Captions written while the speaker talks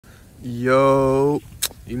Yo,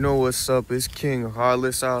 you know what's up? It's King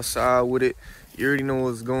Heartless outside with it. You already know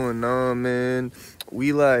what's going on, man.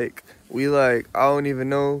 I don't even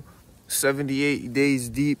know, 78 days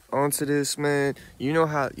deep onto this, man. You know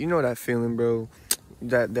that feeling, bro.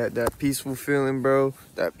 That peaceful feeling, bro.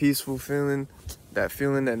 That peaceful feeling. That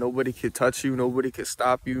feeling that nobody could touch you, nobody could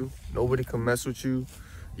stop you, nobody can mess with you.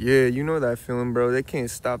 Yeah, you know that feeling, bro. They can't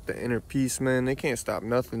stop the inner peace, man. They can't stop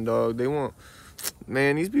nothing, dog. They want,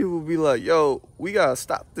 man, these people be like, yo, we gotta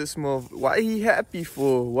stop this motherfucker. Why he happy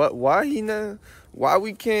for? What? Why he not? Why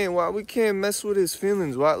we can't mess with his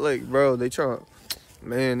feelings? Why, like, bro, they try,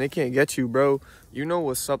 man, they can't get you, bro. You know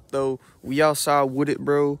what's up, though? We outside with it,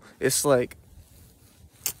 bro. It's like,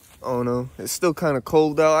 I don't know. It's still kind of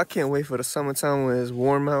cold out. I can't wait for the summertime when it's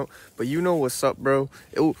warm out. But you know what's up, bro.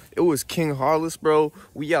 It was King Heartless, bro.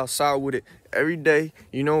 We outside with it every day.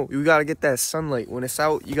 You know, you got to get that sunlight. When it's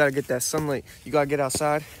out, you got to get that sunlight. You got to get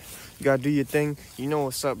outside. You got to do your thing. You know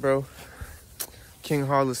what's up, bro. King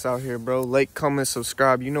Heartless out here, bro. Like, comment,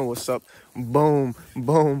 subscribe. You know what's up. Boom,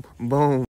 boom, boom.